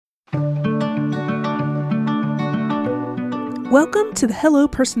Welcome to the Hello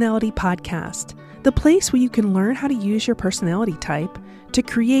Personality Podcast, the place where you can learn how to use your personality type to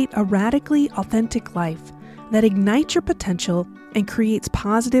create a radically authentic life that ignites your potential and creates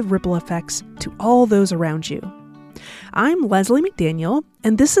positive ripple effects to all those around you. I'm Leslie McDaniel,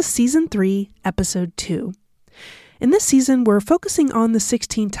 and this is Season 3, Episode 2. In this season, we're focusing on the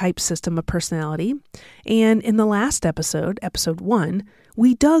 16-type system of personality, and in the last episode, Episode 1,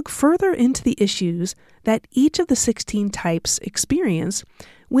 we dug further into the issues that each of the 16 types experience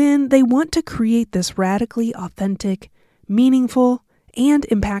when they want to create this radically authentic, meaningful, and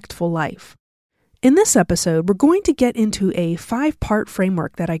impactful life. In this episode, we're going to get into a 5-part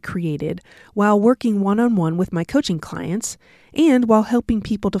framework that I created while working one-on-one with my coaching clients and while helping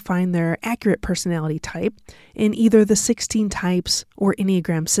people to find their accurate personality type in either the 16 types or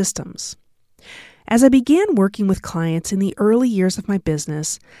Enneagram systems. As I began working with clients in the early years of my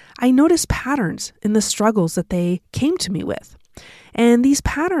business, I noticed patterns in the struggles that they came to me with. And these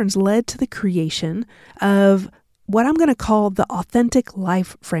patterns led to the creation of what I'm going to call the Authentic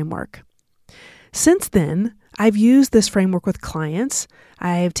Life Framework. Since then, I've used this framework with clients.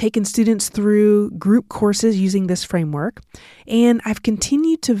 I've taken students through group courses using this framework, and I've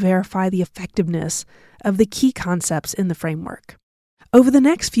continued to verify the effectiveness of the key concepts in the framework. Over the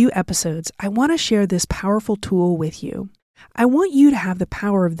next few episodes, I want to share this powerful tool with you. I want you to have the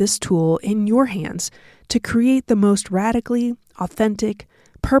power of this tool in your hands to create the most radically authentic,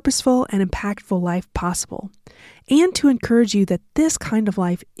 purposeful, and impactful life possible, and to encourage you that this kind of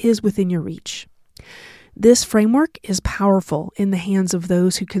life is within your reach. This framework is powerful in the hands of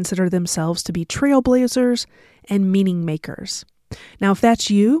those who consider themselves to be trailblazers and meaning makers. Now, if that's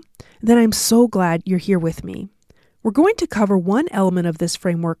you, then I'm so glad you're here with me. We're going to cover one element of this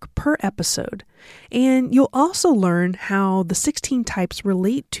framework per episode, and you'll also learn how the 16 types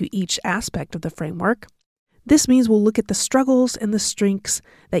relate to each aspect of the framework. This means we'll look at the struggles and the strengths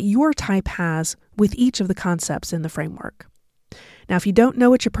that your type has with each of the concepts in the framework. Now, if you don't know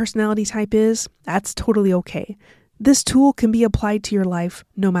what your personality type is, that's totally okay. This tool can be applied to your life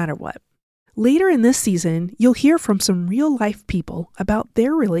no matter what. Later in this season, you'll hear from some real-life people about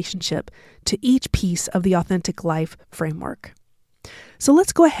their relationship to each piece of the Authentic Life Framework. So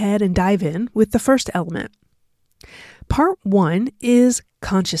let's go ahead and dive in with the first element. Part 1 is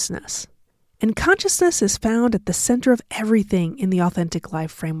consciousness. And consciousness is found at the center of everything in the Authentic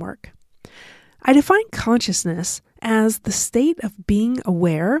Life Framework. I define consciousness as the state of being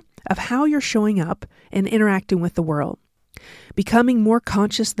aware of how you're showing up and interacting with the world. Becoming more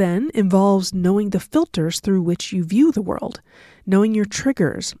conscious then involves knowing the filters through which you view the world, knowing your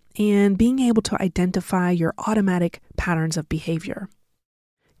triggers, and being able to identify your automatic patterns of behavior.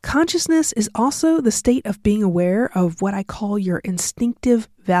 Consciousness is also the state of being aware of what I call your instinctive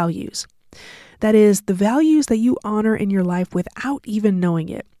values. That is, the values that you honor in your life without even knowing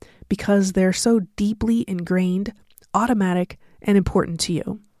it, because they're so deeply ingrained, automatic, and important to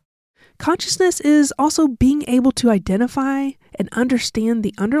you. Consciousness is also being able to identify and understand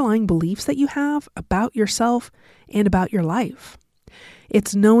the underlying beliefs that you have about yourself and about your life.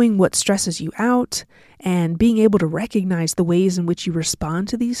 It's knowing what stresses you out and being able to recognize the ways in which you respond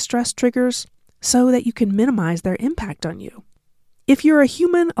to these stress triggers so that you can minimize their impact on you. If you're a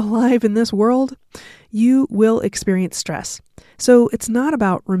human alive in this world, you will experience stress. So it's not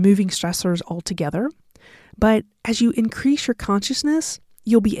about removing stressors altogether, but as you increase your consciousness,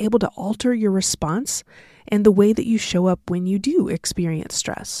 you'll be able to alter your response and the way that you show up when you do experience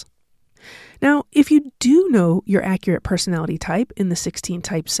stress. Now, if you do know your accurate personality type in the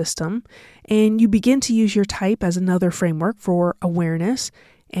 16-type system, and you begin to use your type as another framework for awareness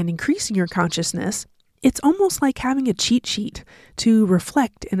and increasing your consciousness, it's almost like having a cheat sheet to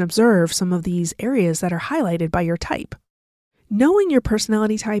reflect and observe some of these areas that are highlighted by your type. Knowing your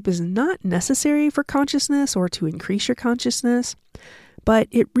personality type is not necessary for consciousness or to increase your consciousness, but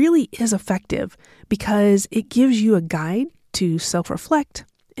it really is effective because it gives you a guide to self-reflect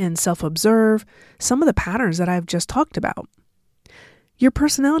and self-observe some of the patterns that I've just talked about. Your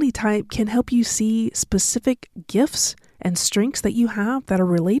personality type can help you see specific gifts and strengths that you have that are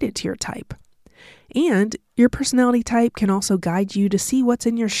related to your type. And your personality type can also guide you to see what's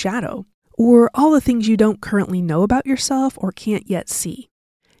in your shadow, or all the things you don't currently know about yourself or can't yet see.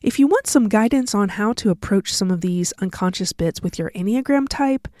 If you want some guidance on how to approach some of these unconscious bits with your Enneagram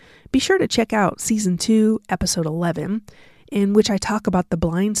type, be sure to check out Season 2, Episode 11, in which I talk about the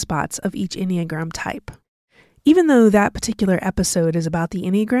blind spots of each Enneagram type. Even though that particular episode is about the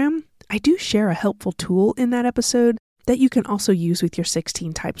Enneagram, I do share a helpful tool in that episode that you can also use with your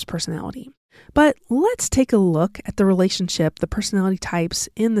 16 types personality. But let's take a look at the relationship the personality types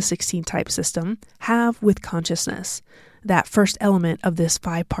in the 16-type system have with consciousness, that first element of this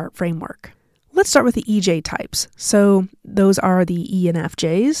 5-part framework. Let's start with the EJ types. So those are the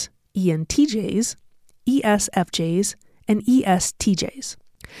ENFJs, ENTJs, ESFJs, and ESTJs.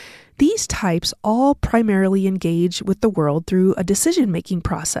 These types all primarily engage with the world through a decision-making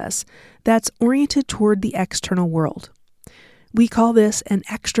process that's oriented toward the external world. We call this an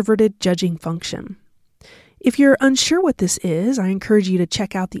extroverted judging function. If you're unsure what this is, I encourage you to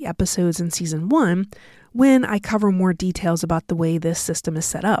check out the episodes in Season 1 when I cover more details about the way this system is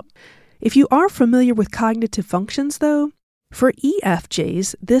set up. If you are familiar with cognitive functions, though, for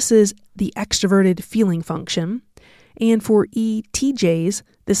EFJs, this is the extroverted feeling function, and for ETJs,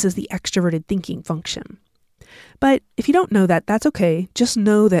 this is the extroverted thinking function. But if you don't know that, that's okay. Just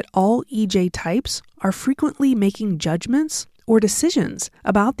know that all EJ types are frequently making judgments or decisions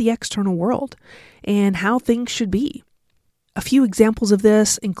about the external world and how things should be. A few examples of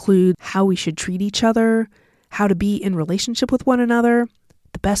this include how we should treat each other, how to be in relationship with one another,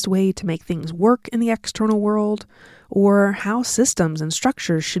 the best way to make things work in the external world, or how systems and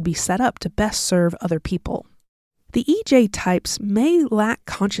structures should be set up to best serve other people. The EJ types may lack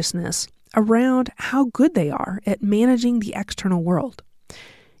consciousness around how good they are at managing the external world,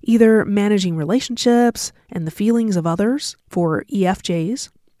 either managing relationships and the feelings of others for EFJs,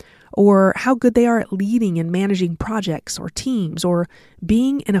 or how good they are at leading and managing projects or teams, or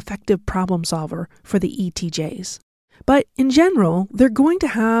being an effective problem solver for the ETJs. But in general, they're going to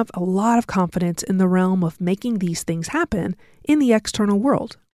have a lot of confidence in the realm of making these things happen in the external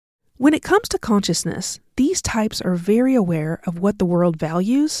world. When it comes to consciousness, these types are very aware of what the world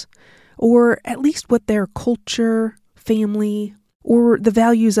values, or at least what their culture, family, or the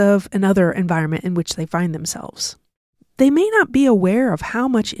values of another environment in which they find themselves. They may not be aware of how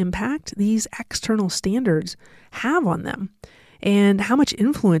much impact these external standards have on them and how much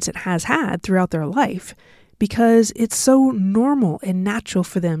influence it has had throughout their life, because it's so normal and natural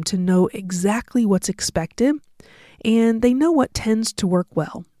for them to know exactly what's expected, and they know what tends to work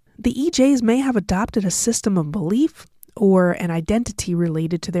well. The EJs may have adopted a system of belief or an identity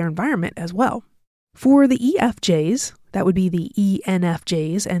related to their environment as well. For the EFJs, that would be the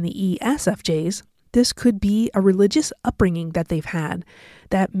ENFJs and the ESFJs, this could be a religious upbringing that they've had,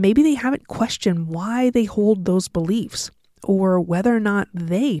 that maybe they haven't questioned why they hold those beliefs, or whether or not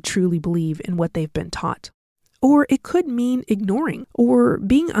they truly believe in what they've been taught. Or it could mean ignoring or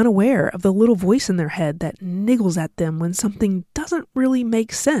being unaware of the little voice in their head that niggles at them when something doesn't really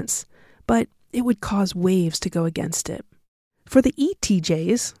make sense, but it would cause waves to go against it. For the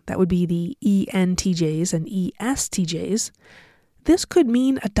ETJs, that would be the ENTJs and ESTJs, this could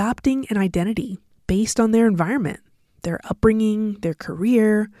mean adopting an identity based on their environment, their upbringing, their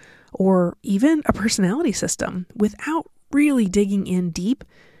career, or even a personality system without really digging in deep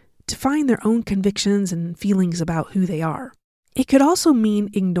to find their own convictions and feelings about who they are. It could also mean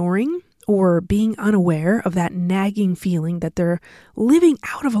ignoring or being unaware of that nagging feeling that they're living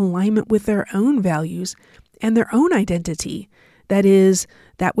out of alignment with their own values and their own identity, that is,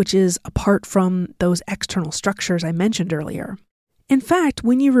 that which is apart from those external structures I mentioned earlier. In fact,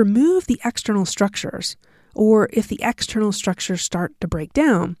 when you remove the external structures, or if the external structures start to break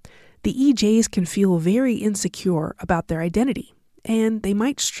down, the EJs can feel very insecure about their identity, and they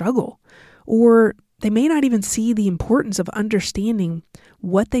might struggle, or they may not even see the importance of understanding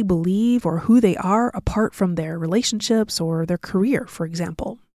what they believe or who they are apart from their relationships or their career, for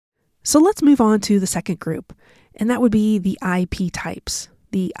example. So let's move on to the second group, and that would be the IP types,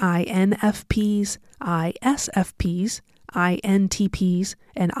 the INFPs, ISFPs, INTPs,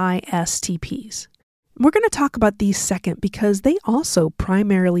 and ISTPs. We're going to talk about these second because they also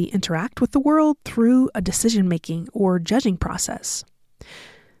primarily interact with the world through a decision-making or judging process.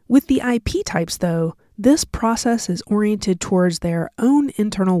 With the IP types, though, this process is oriented towards their own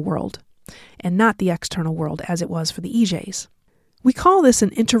internal world and not the external world as it was for the EJs. We call this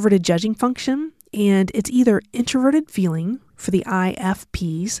an introverted judging function, and it's either introverted feeling for the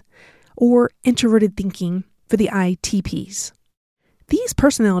IFPs or introverted thinking for the ITPs. These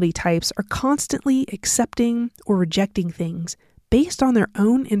personality types are constantly accepting or rejecting things based on their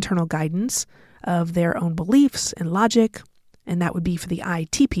own internal guidance of their own beliefs and logic, and that would be for the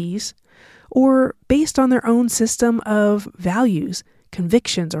ITPs, or based on their own system of values,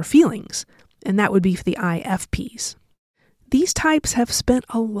 convictions, or feelings, and that would be for the IFPs. These types have spent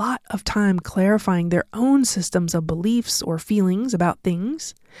a lot of time clarifying their own systems of beliefs or feelings about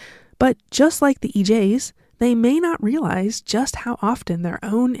things, but just like the EJs, they may not realize just how often their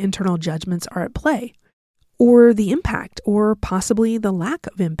own internal judgments are at play, or the impact or possibly the lack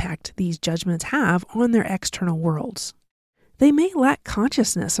of impact these judgments have on their external worlds. They may lack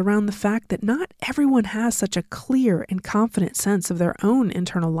consciousness around the fact that not everyone has such a clear and confident sense of their own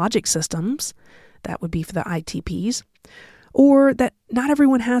internal logic systems, that would be for the ITPs, or that not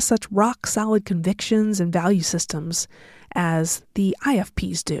everyone has such rock-solid convictions and value systems as the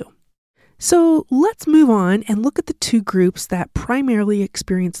IFPs do. So let's move on and look at the two groups that primarily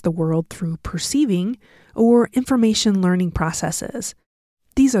experience the world through perceiving or information learning processes.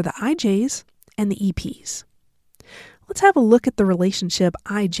 These are the IJs and the EPs. Let's have a look at the relationship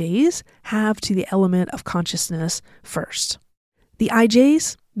IJs have to the element of consciousness first. The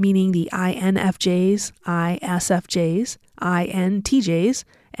IJs, meaning the INFJs, ISFJs, INTJs,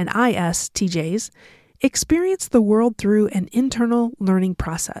 and ISTJs, experience the world through an internal learning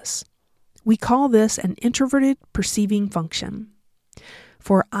process. We call this an introverted perceiving function.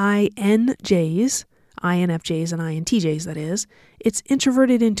 For INJs, INFJs and INTJs that is, it's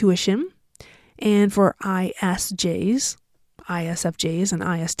introverted intuition, and for ISJs, ISFJs and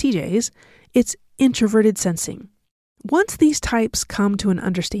ISTJs, it's introverted sensing. Once these types come to an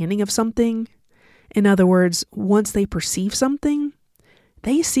understanding of something, in other words, once they perceive something,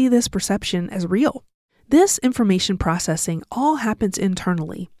 they see this perception as real. This information processing all happens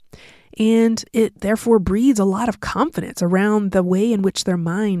internally, and it therefore breeds a lot of confidence around the way in which their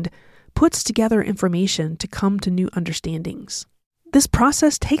mind puts together information to come to new understandings. This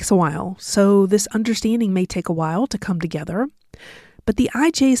process takes a while, so this understanding may take a while to come together, but the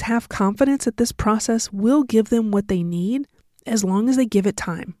IJs have confidence that this process will give them what they need as long as they give it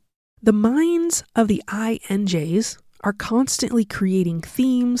time. The minds of the INJs are constantly creating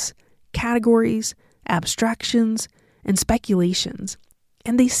themes, categories, abstractions, and speculations,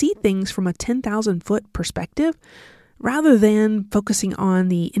 and they see things from a 10,000-foot perspective rather than focusing on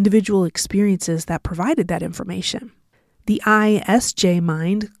the individual experiences that provided that information. The ISJ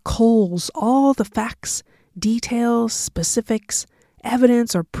mind culls all the facts, details, specifics,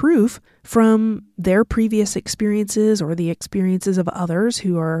 evidence, or proof from their previous experiences or the experiences of others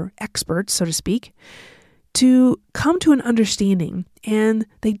who are experts, so to speak, to come to an understanding, and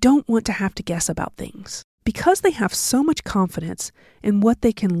they don't want to have to guess about things. Because they have so much confidence in what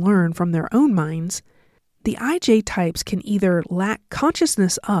they can learn from their own minds, the IJ types can either lack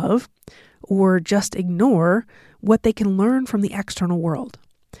consciousness of or just ignore what they can learn from the external world,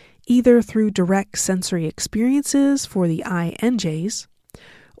 either through direct sensory experiences for the INJs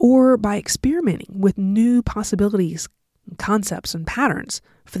or by experimenting with new possibilities, concepts, and patterns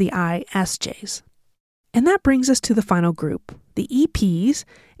for the ISJs. And that brings us to the final group, the EPs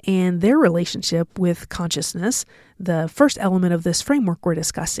and their relationship with consciousness, the first element of this framework we're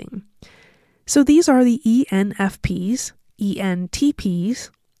discussing. So these are the ENFPs, ENTPs,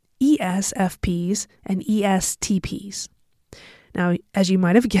 ESFPs, and ESTPs. Now, as you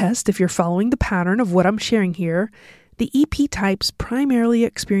might have guessed, if you're following the pattern of what I'm sharing here, the EP types primarily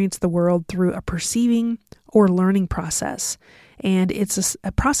experience the world through a perceiving or learning process, and it's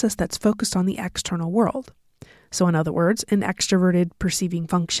a process that's focused on the external world. So in other words, an extroverted perceiving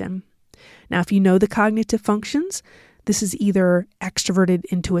function. Now, if you know the cognitive functions, this is either extroverted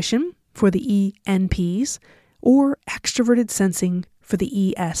intuition for the ENPs or extroverted sensing for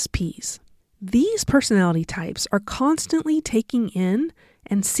the ESPs. These personality types are constantly taking in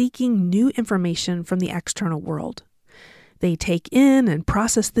and seeking new information from the external world. They take in and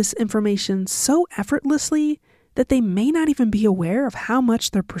process this information so effortlessly that they may not even be aware of how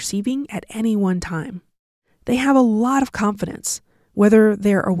much they're perceiving at any one time. They have a lot of confidence, whether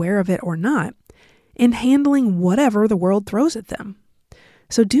they're aware of it or not, in handling whatever the world throws at them.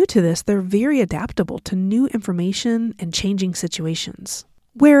 So due to this, they're very adaptable to new information and changing situations.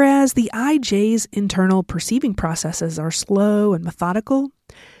 Whereas the IJ's internal perceiving processes are slow and methodical,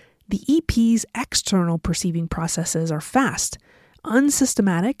 the EP's external perceiving processes are fast,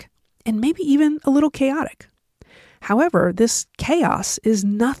 unsystematic, and maybe even a little chaotic. However, this chaos is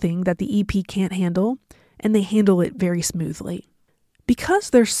nothing that the EP can't handle, and they handle it very smoothly. Because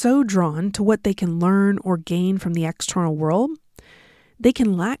they're so drawn to what they can learn or gain from the external world, they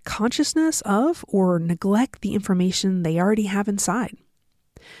can lack consciousness of or neglect the information they already have inside.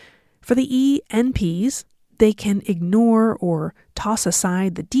 For the ENPs, they can ignore or toss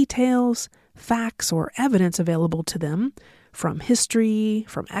aside the details, facts, or evidence available to them from history,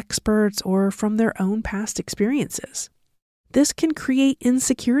 from experts, or from their own past experiences. This can create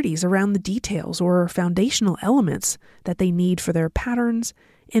insecurities around the details or foundational elements that they need for their patterns,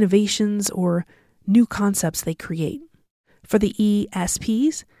 innovations, or new concepts they create. For the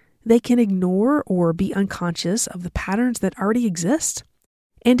ESPs, they can ignore or be unconscious of the patterns that already exist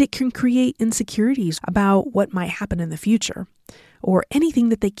And it can create insecurities about what might happen in the future, or anything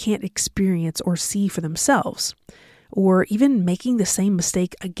that they can't experience or see for themselves, or even making the same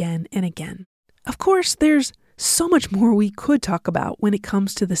mistake again and again. Of course, there's so much more we could talk about when it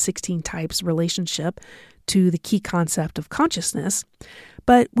comes to the 16 types relationship to the key concept of consciousness,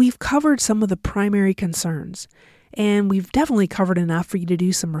 but we've covered some of the primary concerns, and we've definitely covered enough for you to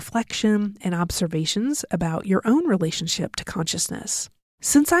do some reflection and observations about your own relationship to consciousness.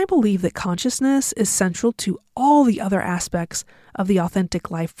 Since I believe that consciousness is central to all the other aspects of the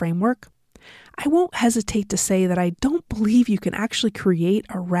Authentic Life framework, I won't hesitate to say that I don't believe you can actually create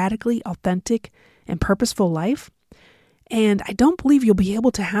a radically authentic and purposeful life, and I don't believe you'll be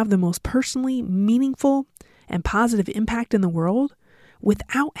able to have the most personally meaningful and positive impact in the world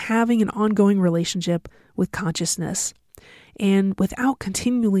without having an ongoing relationship with consciousness and without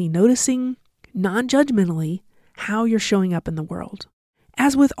continually noticing, non-judgmentally, how you're showing up in the world.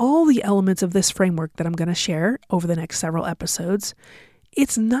 As with all the elements of this framework that I'm going to share over the next several episodes,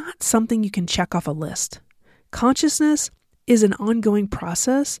 it's not something you can check off a list. Consciousness is an ongoing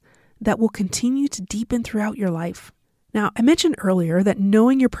process that will continue to deepen throughout your life. Now, I mentioned earlier that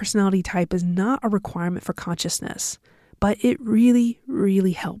knowing your personality type is not a requirement for consciousness, but it really,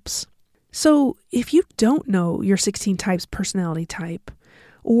 really helps. So if you don't know your 16 types personality type,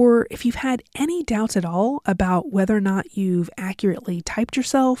 or if you've had any doubts at all about whether or not you've accurately typed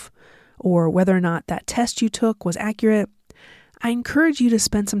yourself, or whether or not that test you took was accurate, I encourage you to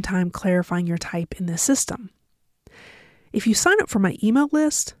spend some time clarifying your type in this system. If you sign up for my email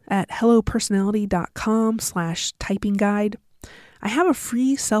list at hellopersonality.com/typing guide, I have a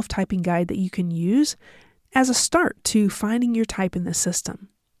free self-typing guide that you can use as a start to finding your type in this system.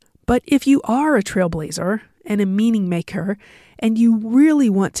 But if you are a trailblazer and a meaning maker, and you really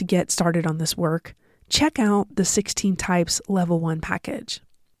want to get started on this work, check out the 16 Types Level 1 package.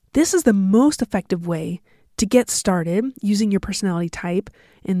 This is the most effective way to get started using your personality type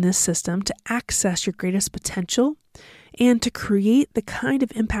in this system to access your greatest potential and to create the kind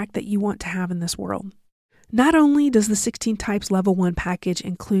of impact that you want to have in this world. Not only does the 16 Types Level 1 package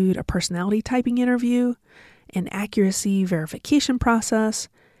include a personality typing interview, an accuracy verification process,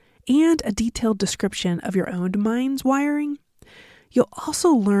 and a detailed description of your own mind's wiring, you'll also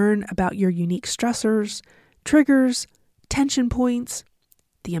learn about your unique stressors, triggers, tension points,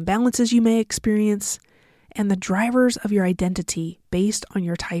 the imbalances you may experience, and the drivers of your identity based on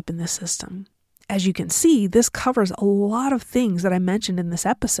your type in this system. As you can see, this covers a lot of things that I mentioned in this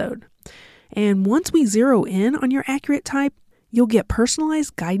episode. And once we zero in on your accurate type, you'll get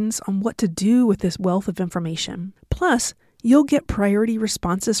personalized guidance on what to do with this wealth of information. Plus, you'll get priority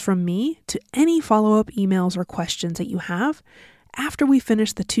responses from me to any follow-up emails or questions that you have after we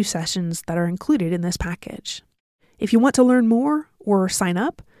finish the 2 sessions that are included in this package. If you want to learn more or sign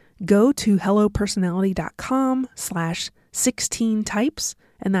up, go to hellopersonality.com/16types,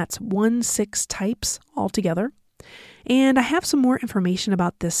 and that's 16 types altogether. And I have some more information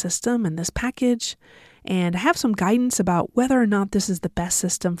about this system and this package, and I have some guidance about whether or not this is the best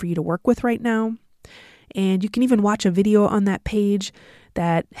system for you to work with right now. And you can even watch a video on that page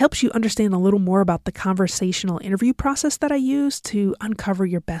that helps you understand a little more about the conversational interview process that I use to uncover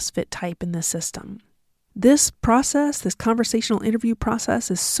your best fit type in this system. This process, this conversational interview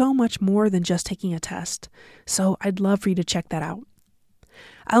process, is so much more than just taking a test. So I'd love for you to check that out.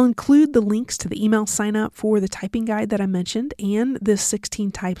 I'll include the links to the email sign up for the typing guide that I mentioned and this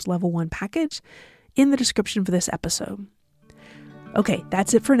 16 Types Level 1 package in the description for this episode. Okay,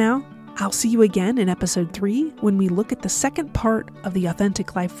 that's it for now. I'll see you again in episode 3 when we look at the second part of the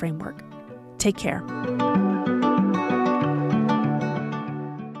Authentic Life Framework. Take care.